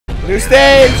New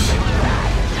stage!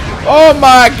 Oh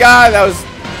my god, that was...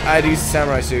 I had to use the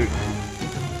samurai suit.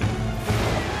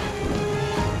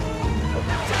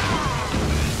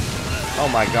 Oh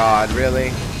my god,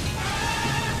 really?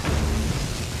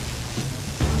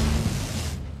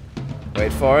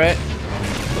 Wait for it.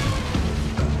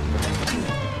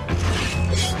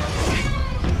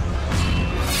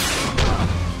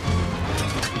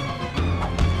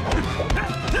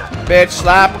 Bitch,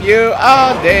 slap you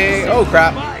all day. Oh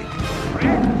crap.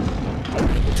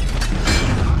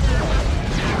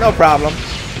 No problem.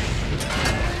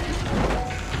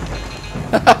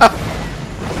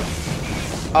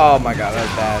 Oh my god, that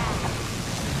was bad.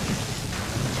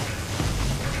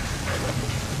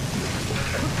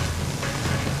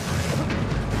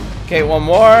 Okay, one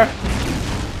more.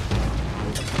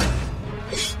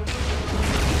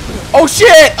 Oh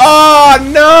shit! Oh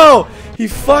no! He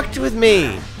fucked with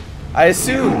me. I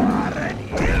assume.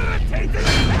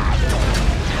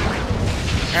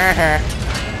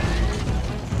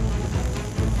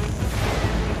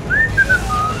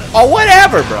 Oh,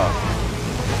 whatever, bro.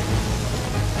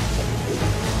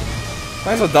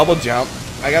 Might as well double jump.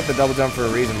 I got the double jump for a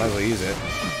reason. Might as well use it.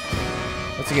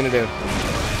 What's he gonna do?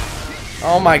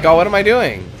 Oh my god, what am I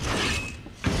doing?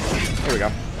 Here we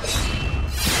go.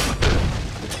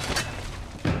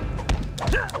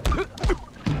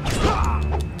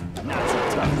 Not so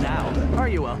tough now, are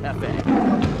you, El Jefe?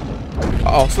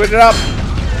 Uh-oh, switch it up.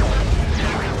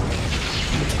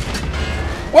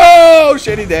 Whoa,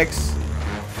 shitty dicks.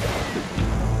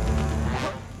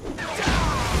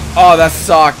 Oh, that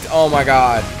sucked. Oh my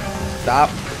god. Stop.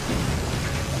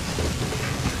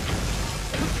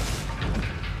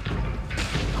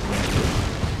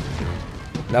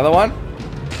 Another one?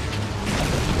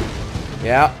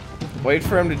 Yeah. Wait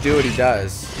for him to do what he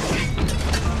does.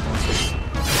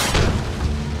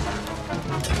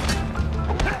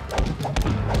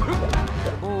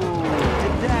 Ooh,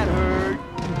 did that hurt?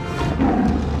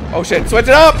 Oh shit, switch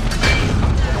it up!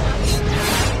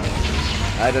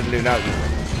 That doesn't do nothing.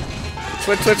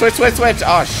 Switch, switch, switch, switch, switch!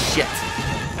 Oh shit.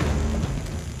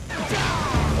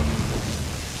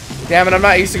 Damn it, I'm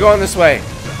not used to going this way.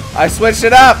 I switched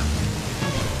it up!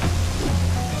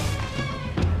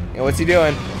 Yeah, what's he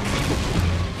doing?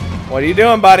 What are you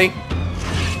doing, buddy?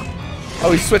 Oh,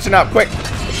 he's switching up, quick!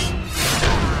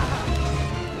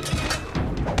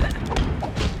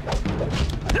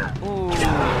 Ooh, did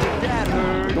that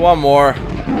hurt? One more.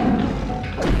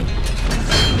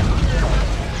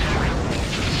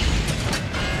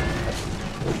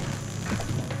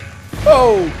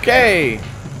 Okay.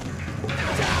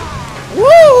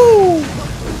 Woo!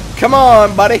 Come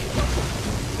on, buddy.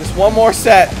 Just one more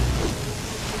set.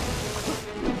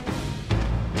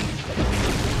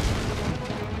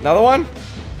 Another one?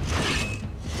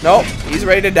 Nope. He's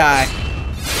ready to die.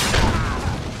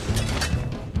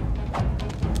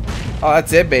 Oh,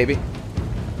 that's it, baby.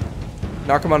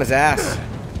 Knock him on his ass.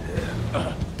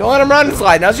 Don't let him run and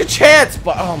slide. Now's your chance.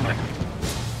 But oh my.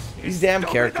 These damn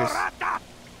characters.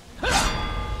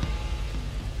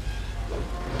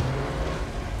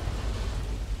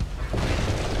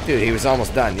 Dude, he was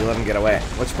almost done. You let him get away.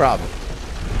 What's your problem?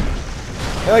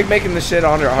 You like making this shit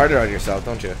harder on yourself,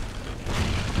 don't you?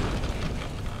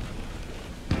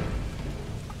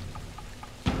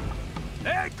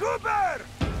 Hey, Cooper!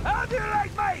 How do you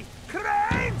like my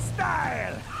crane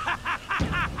style?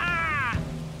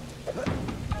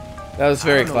 That was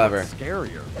very I don't know clever. what's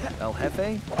scarier, El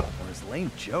Jefe or his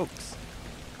lame jokes?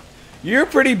 You're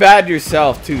pretty bad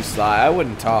yourself too, Sly. I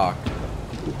wouldn't talk.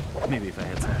 Maybe if I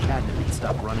had some catnip, he'd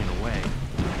stop running away.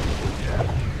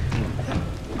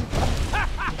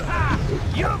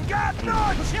 You've got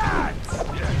no chance!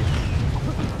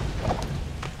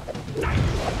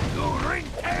 You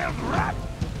ring-tailed rat!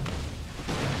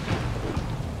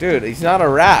 Dude, he's not a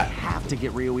rat. I have to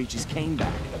get Ryoichi's cane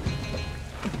back.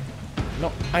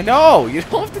 No, I know. You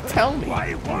don't have to tell me.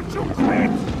 Why won't you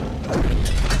quit?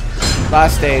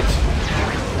 Last stage.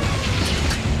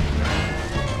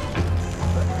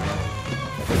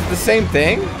 Is it the same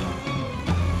thing?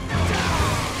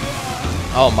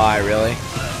 Oh my, really?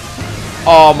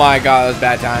 Oh my god, that was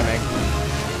bad timing.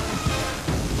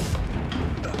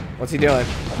 What's he doing?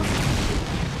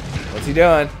 What's he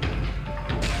doing?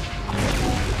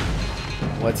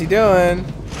 What's he doing?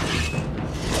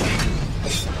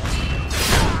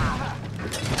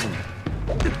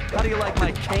 How do you like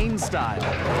my cane style?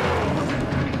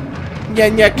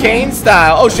 Yeah, cane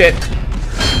style. Oh shit.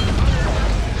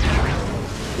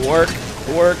 Work,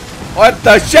 work. What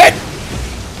the shit?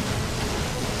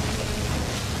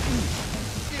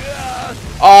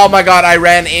 Oh my god, I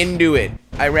ran into it.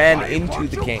 I ran into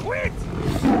the cane.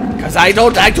 'Cause I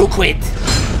don't like to quit.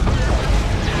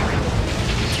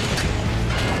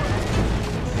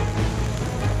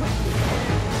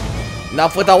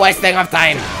 Enough with the wasting of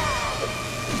time.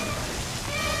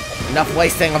 Enough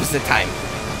wasting of the time.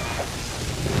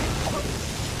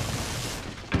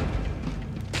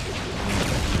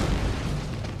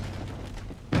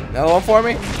 Another one for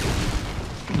me?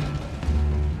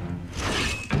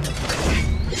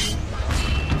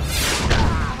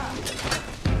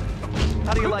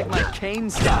 How do you like my cane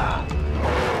style?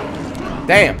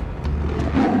 Damn.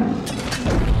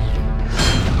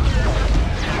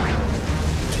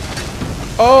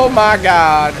 Oh my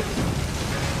god.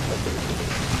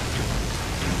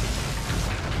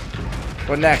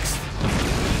 What next?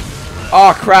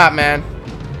 Oh crap, man.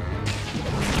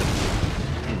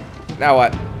 Now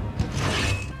what?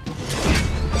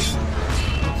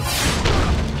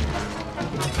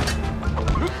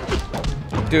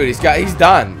 Dude, he's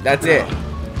done. That's it.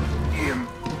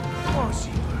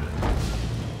 Impossible.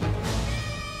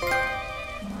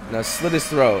 Now slit his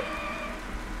throat.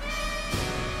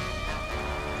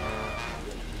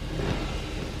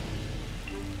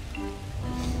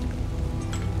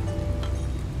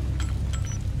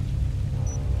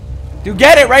 Dude,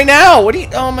 get it right now! What do you...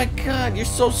 Oh my god, you're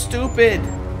so stupid.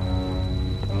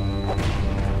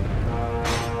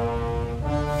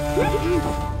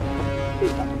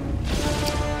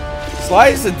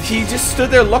 Slice, he just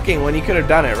stood there looking when he could have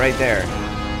done it right there.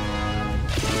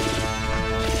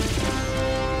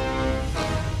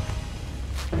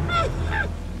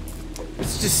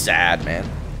 It's just sad, man.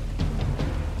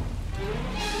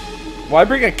 Why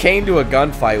bring a cane to a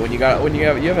gunfight when you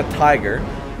have a tiger?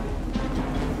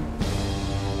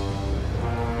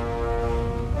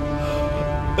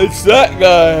 It's that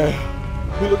guy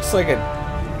who looks like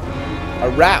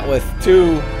a rat with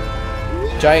two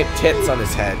giant tits on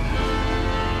his head.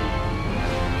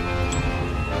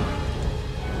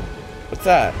 What's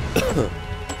that?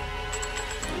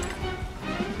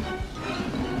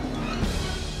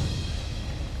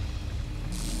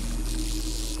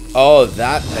 Oh,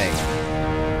 that thing.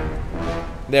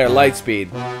 There, light speed.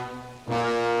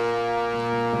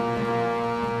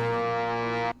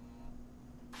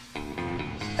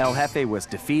 El Jefe was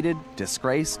defeated,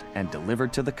 disgraced, and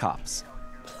delivered to the cops.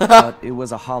 But it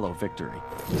was a hollow victory.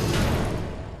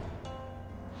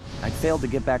 I'd failed to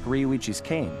get back Ryuichi's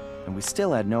cane, and we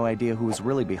still had no idea who was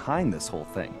really behind this whole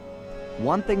thing.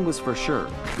 One thing was for sure,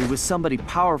 it was somebody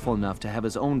powerful enough to have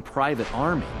his own private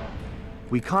army.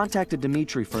 We contacted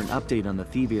Dimitri for an update on the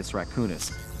Thieves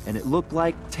Raccoonus, and it looked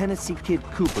like Tennessee Kid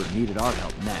Cooper needed our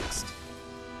help next.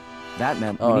 That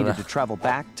meant we needed to travel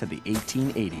back to the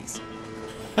 1880s.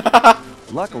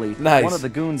 Luckily, nice. One of the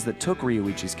goons that took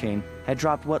Ryuichi's cane had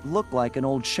dropped what looked like an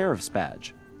old sheriff's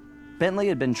badge. Bentley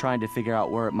had been trying to figure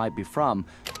out where it might be from,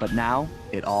 but now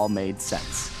it all made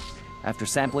sense. After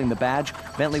sampling the badge,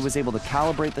 Bentley was able to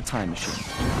calibrate the time machine.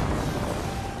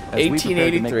 As we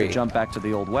prepared to make the jump back to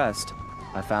the Old West,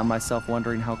 I found myself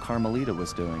wondering how Carmelita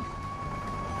was doing.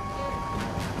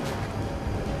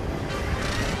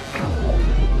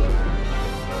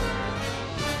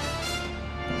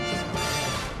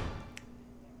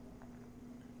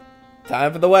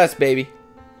 Time for the West, baby.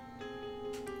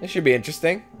 This should be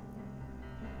interesting.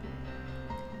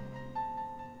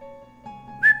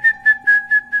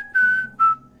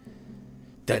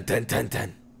 Dun dun dun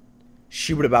dun.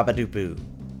 Shooba baba doo boo.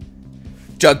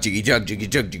 Jug jiggy jug jiggy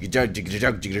jug jiggy jug jiggy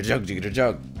jug jiggy jug jiggy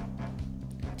jug.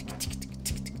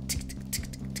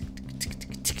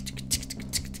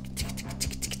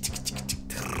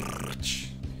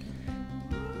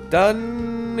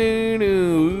 Dun doo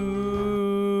doo.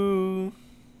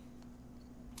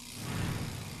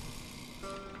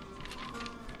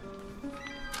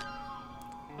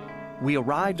 We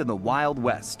arrived in the Wild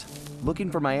West,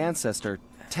 looking for my ancestor,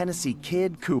 Tennessee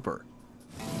Kid Cooper.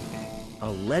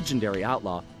 A legendary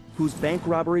outlaw whose bank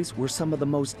robberies were some of the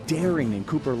most daring in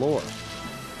Cooper lore.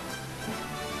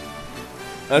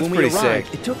 That's when pretty we arrived,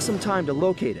 sick. it took some time to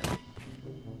locate him.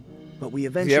 But we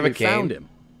eventually found him.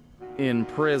 In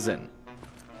prison.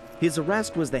 His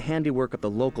arrest was the handiwork of the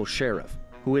local sheriff,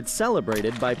 who had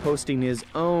celebrated by posting his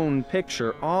own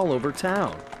picture all over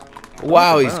town.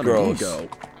 Wow, he's gross.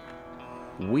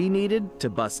 We needed to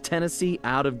bust Tennessee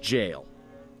out of jail.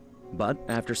 But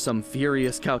after some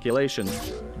furious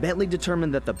calculations, Bentley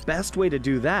determined that the best way to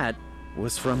do that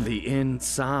was from the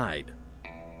inside.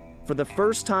 For the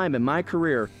first time in my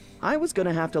career, I was going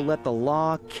to have to let the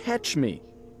law catch me.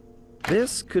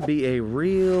 This could be a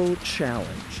real challenge.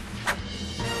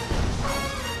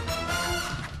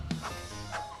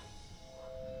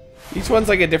 Each one's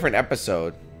like a different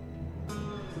episode.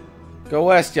 Go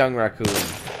west, young raccoon.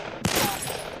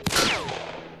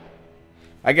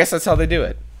 I guess that's how they do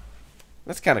it.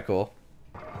 That's kind of cool.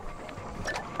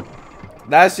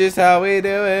 That's just how we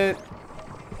do it.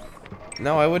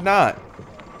 No, I would not.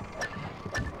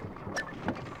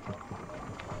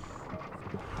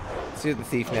 Let's see what the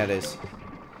thief net is.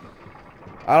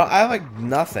 I have like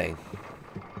nothing.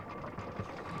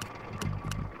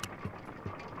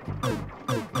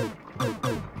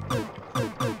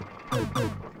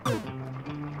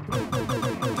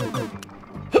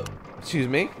 Excuse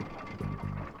me.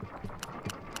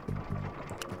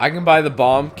 I can buy the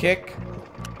bomb kick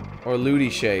or looty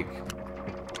shake.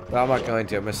 But I'm not going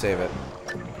to. I'm going to save it.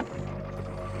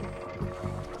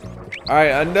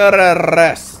 Alright, under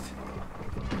arrest.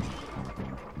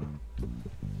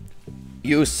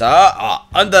 You, sir, are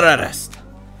under arrest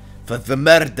for the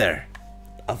murder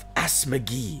of Ass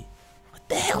McGee. What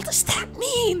the hell does that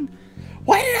mean?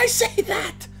 Why did I say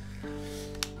that?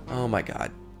 Oh my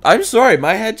god. I'm sorry,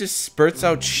 my head just spurts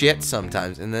out shit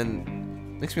sometimes and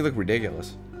then makes me look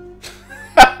ridiculous.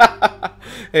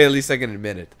 Hey, at least I can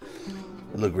admit it.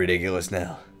 I look ridiculous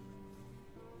now.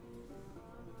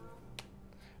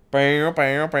 Bow,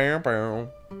 bow, bow, bow.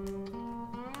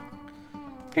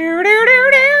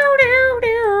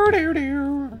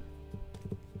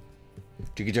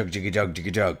 Jiggy jug, jiggy jug,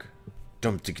 jiggy jug.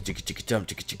 Jump, jiggy jiggy jiggy jump,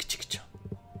 jiggy jiggy jiggy jump.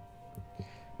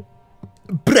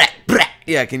 Brat, brat.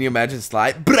 Yeah, can you imagine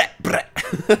Sly? Brat, brat.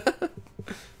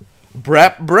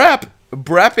 Brap, brap.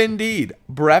 Brap indeed.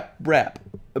 Brap, brap.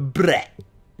 Brat.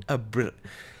 A brat.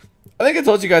 I think I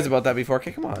told you guys about that before.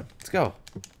 Okay, come on. Let's go.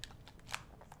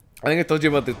 I think I told you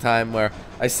about the time where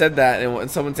I said that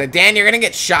and someone said, Dan, you're going to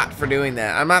get shot for doing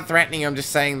that. I'm not threatening you. I'm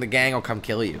just saying the gang will come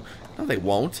kill you. No, they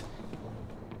won't.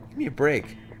 Give me a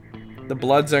break. The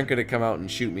Bloods aren't going to come out and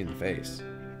shoot me in the face.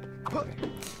 Okay.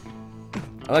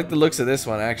 I like the looks of this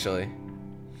one, actually.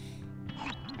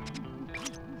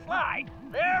 Sly,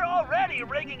 they're already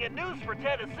rigging a noose for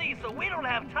Tennessee, so we don't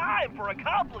have time for a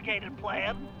complicated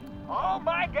plan. All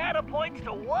my data points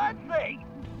to one thing.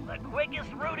 The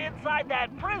quickest route inside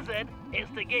that prison is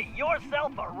to get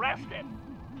yourself arrested.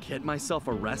 Get myself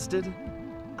arrested?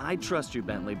 I trust you,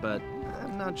 Bentley, but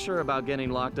I'm not sure about getting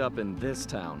locked up in this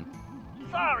town.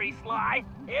 Sorry, Sly.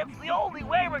 It's the only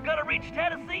way we're gonna reach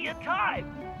Tennessee in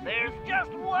time. There's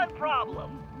just one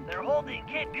problem. They're holding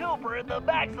Kid Cooper in the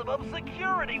maximum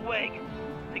security wing.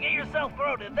 To get yourself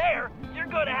thrown in there, you're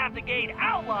gonna have to gain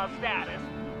outlaw status.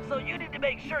 So you need to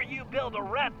make sure you build a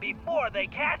rep before they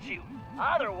catch you.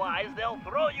 Otherwise, they'll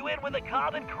throw you in with the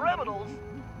common criminals.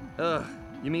 Ugh,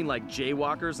 you mean like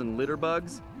jaywalkers and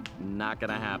litterbugs? Not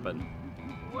gonna happen.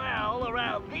 Well,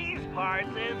 around these parts,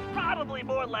 it's probably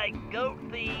more like goat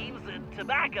thieves and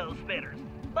tobacco spinners.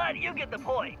 But you get the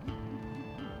point.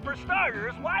 For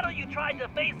starters, why don't you try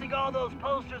defacing all those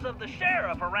posters of the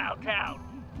sheriff around town?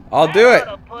 I'll do it.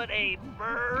 To put a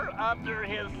burr under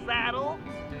his saddle.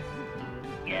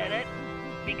 Get it?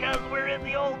 Because we're in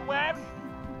the Old West?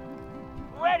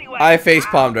 Well, anyway, I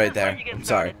face-palmed right there. let you get I'm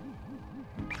sorry.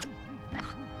 started.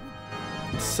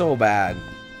 It's so bad.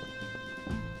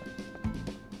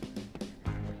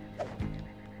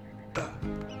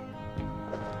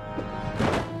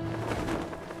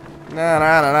 Na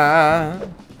na na na.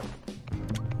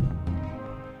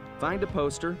 Find a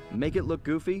poster, make it look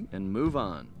goofy, and move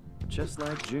on. Just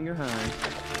like junior high.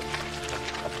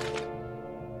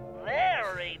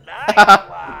 Very nice,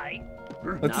 Sly.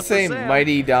 Let's Not just say for sale.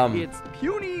 mighty dumb. It's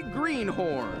puny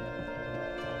greenhorn.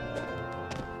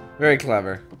 Very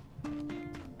clever.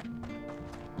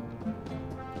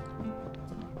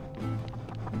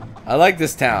 I like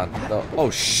this town, though. Oh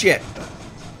shit.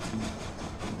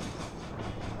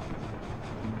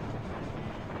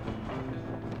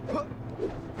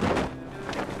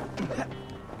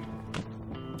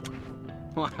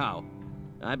 Wow.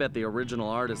 I bet the original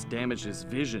artist damaged his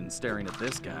vision staring at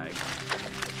this guy.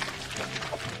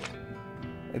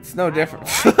 It's no different.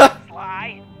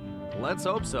 Sly. Let's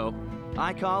hope so.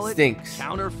 I call it Stinks.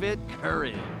 counterfeit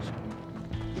courage.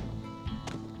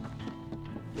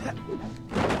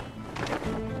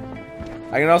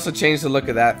 I can also change the look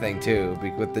of that thing too,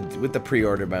 with the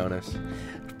pre-order bonus.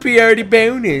 Pre-order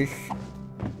bonus.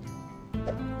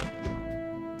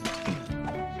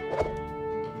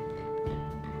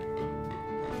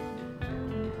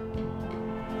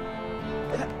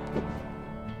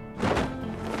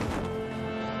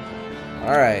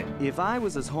 All right. If I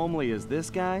was as homely as this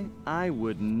guy, I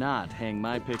would not hang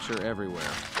my picture everywhere.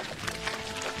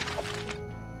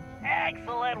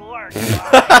 Excellent work,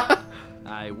 Sly.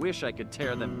 I wish I could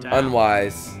tear them down.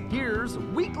 Unwise. Here's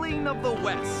Weakling of the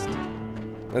West.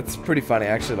 That's pretty funny. I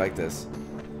actually like this.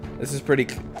 This is very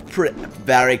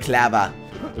clever.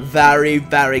 Very,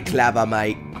 very clever,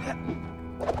 mate.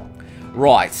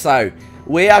 Right, so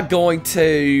we are going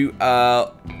to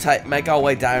make our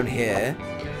way down here,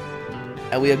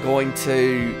 and we are going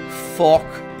to fuck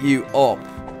you up.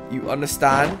 You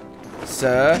understand,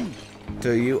 sir?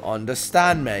 Do you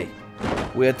understand me?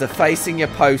 We are defacing your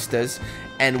posters,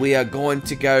 and we are going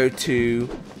to go to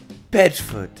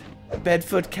Bedford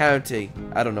County.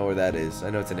 I don't know where that is. I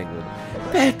know it's in England.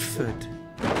 Bedford.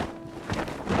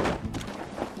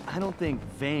 I don't think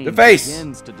vain The face.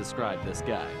 begins to describe this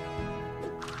guy.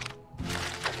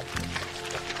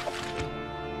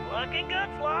 Looking good,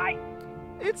 Sly.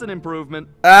 It's an improvement.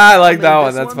 Ah, I like And that then one.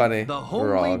 this That's funny. The homely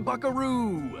Wrong.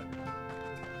 buckaroo.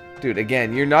 Dude,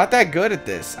 again, you're not that good at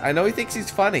this. I know he thinks he's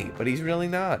funny, but he's really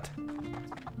not.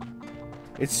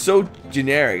 It's so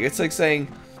generic. It's like saying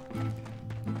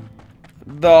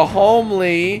the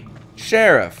homely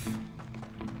sheriff.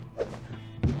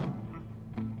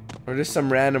 Or just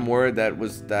some random word that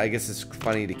I guess is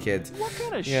funny to kids. What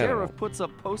kind of Yeah. sheriff puts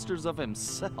up posters of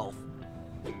himself?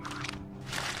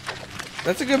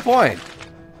 That's a good point.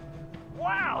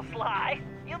 Wow, Sly.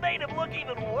 You made him look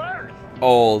even worse.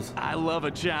 Old. I love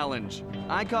a challenge.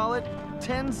 I call it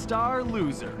 10-star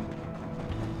loser.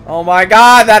 Oh my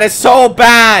god, that is so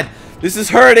bad! This is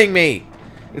hurting me!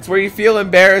 It's where you feel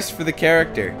embarrassed for the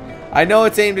character. I know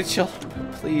it's aimed at children,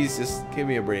 but please just give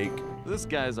me a break. This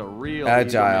guy's a real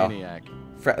Agile. maniac.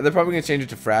 They're probably gonna change it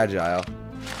to fragile.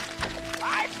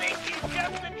 I think you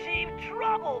just achieved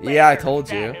trouble. Yeah, I told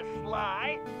you.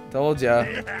 Sly. Told ya.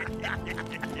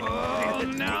 Oh,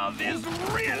 now this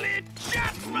really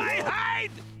chaps my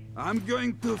hide! I'm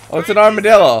going to Oh, it's an find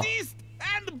armadillo. this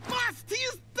artist and bust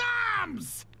his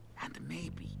thumbs! And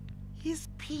maybe his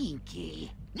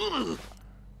pinky. Ugh.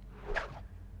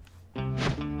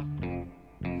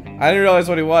 I didn't realize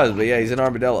what he was, but yeah, he's an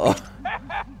armadillo.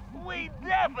 We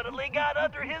definitely got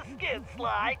under his skin,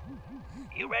 Sly.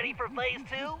 You ready for phase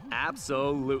 2?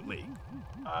 Absolutely.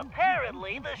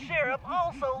 Apparently, the sheriff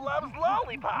also loves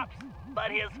lollipops,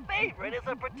 but his favorite is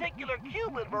a particular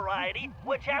Cuban variety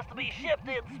which has to be shipped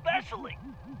in specially.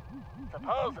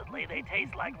 Supposedly, they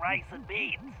taste like rice and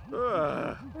beans.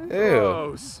 Ugh, Ew.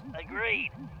 gross. Agreed.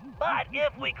 But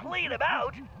if we clean him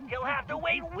out, he'll have to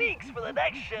wait weeks for the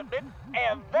next shipment,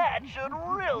 and that should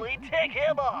really tick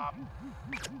him off.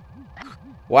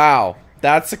 Wow.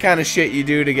 That's the kind of shit you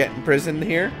do to get in prison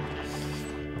here.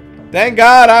 Thank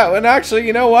God, and actually,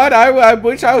 you know what? I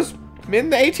wish I was in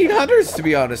the 1800s, to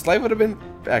be honest. Life would have been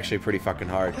actually pretty fucking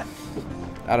hard.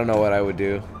 I don't know what I would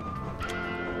do.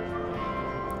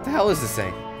 What the hell is this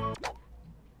thing?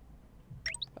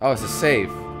 Oh, it's a save.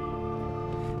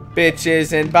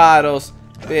 Bitches and bottles.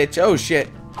 Bitch. Oh, shit.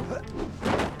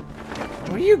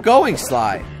 Where are you going,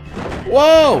 Sly?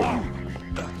 Whoa!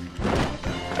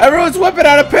 Everyone's whipping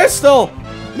out a pistol!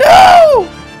 No!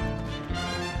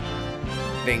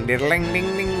 Ding ding ding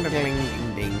ding ding ding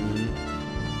ding ding.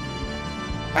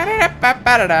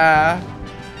 Ba-da-da-ba-ba-da-da.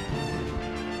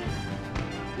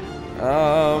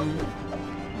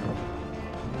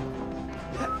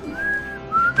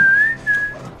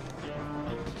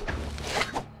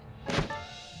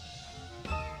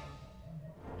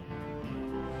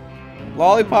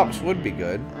 Lollipops would be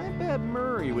good. I bet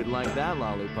Murray would like that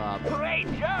lollipop. Great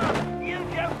job! You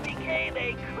just became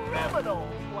a criminal,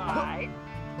 Sly.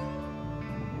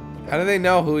 How do they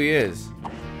know who he is?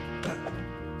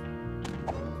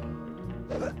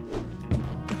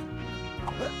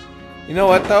 You know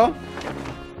what, though?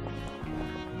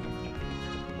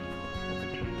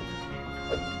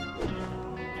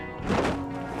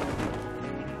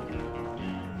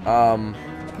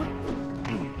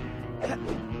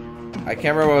 I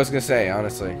can't remember what I was gonna say,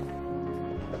 honestly.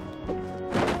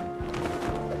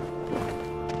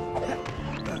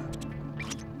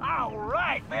 All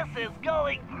right, this is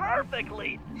going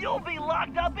perfectly. You'll be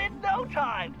locked up in no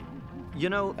time. You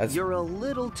know, That's- you're a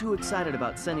little too excited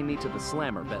about sending me to the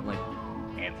slammer, Bentley.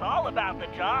 It's all about the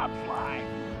job, Sly.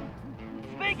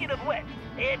 Speaking of which,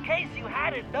 in case you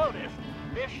hadn't noticed,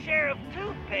 this Sheriff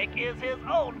Toothpick is his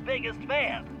own biggest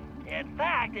fan. In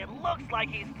fact, it looks like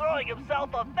he's throwing himself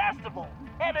a festival,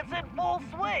 and it's in full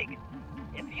swing.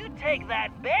 If you take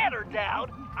that banner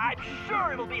down, I'm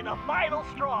sure it'll be the final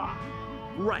straw.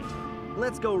 Right.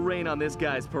 Let's go rain on this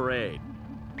guy's parade.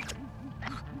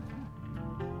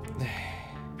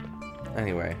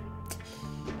 Anyway.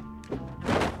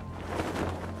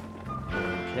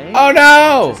 Okay. Oh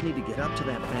no! Just need to get up to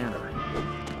that banner.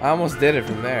 I almost did it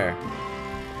from there.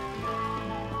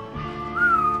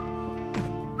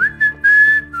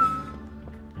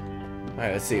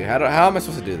 Alright, let's see. How am I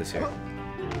supposed to do this here?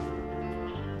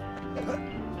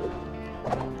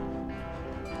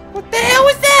 What the hell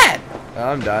was that? Oh,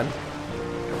 I'm done.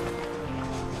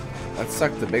 That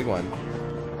sucked the big one.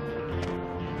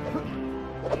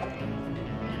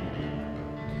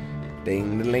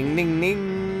 Ding ding ding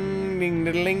ding ding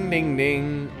ding ding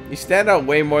ding. You stand out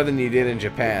way more than you did in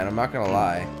Japan, I'm not gonna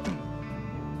lie.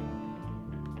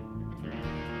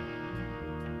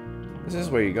 This is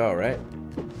where you go, right?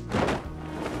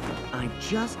 I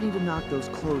just need to knock those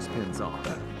clothespins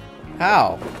off.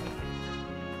 How?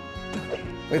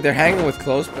 Wait, they're hanging with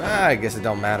clothespins? Ah, I guess it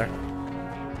don't matter.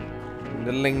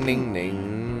 Ding ding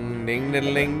ding ding ding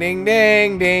ding ding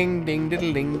ding ding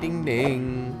ding ding ding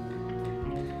ding.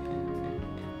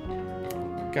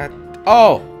 Got.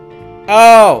 Oh!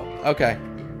 Oh! Okay.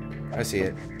 I see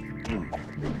it.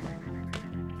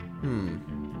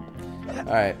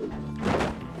 Alright.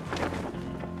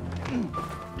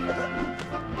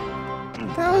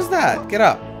 What the hell is that? Get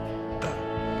up.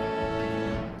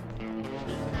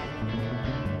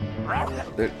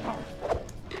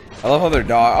 I love how they're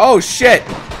dog. Oh shit!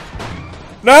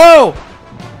 No!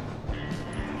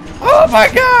 Oh my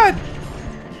god!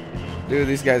 Dude,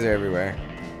 these guys are everywhere.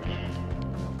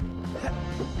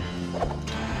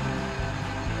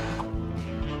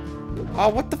 Oh,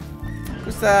 what the fuck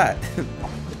was that?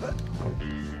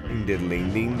 Ding ding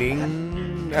ding ding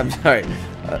ding. I'm sorry.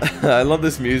 I love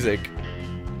this music.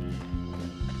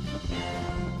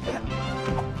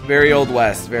 Very Old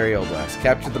West, very Old West.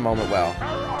 Captured the moment well.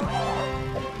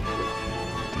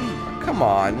 Come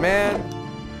on, man.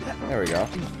 There we go.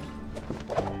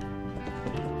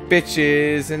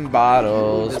 Bitches and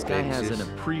bottles. This guy bitches. has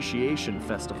an appreciation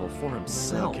festival for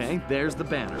himself. Okay, there's the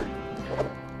banner.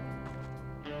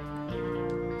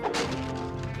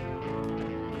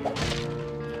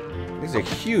 These are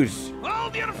huge.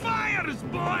 Hold your fires,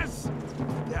 boys!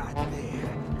 That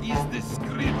there is the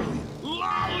scribbly,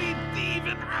 lolly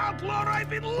thieving outlaw I've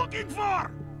been looking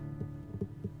for!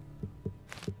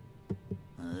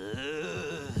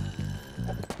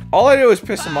 All I do is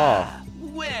piss him off.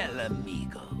 Well,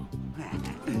 amigo,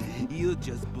 you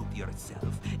just booked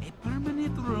yourself a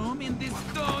permanent room in this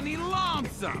stony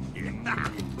lonesome.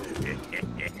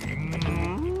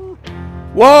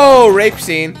 Whoa, rape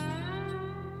scene.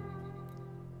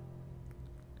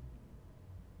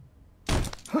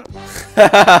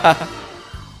 That's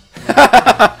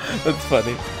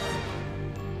funny.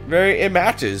 It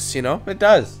matches, you know? It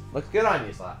does. Looks good on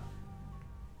you, Slap.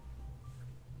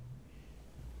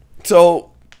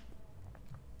 So,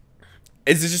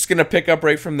 is it just gonna pick up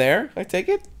right from there? I take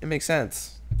it? It makes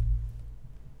sense.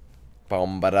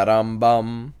 Bum ba da dum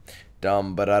bum.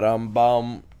 Dum ba da dum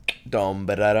bum. Dum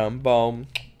ba da dum bum.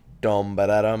 Dum ba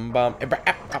da dum bum.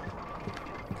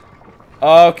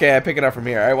 Okay, I pick it up from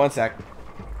here. Alright, one sec.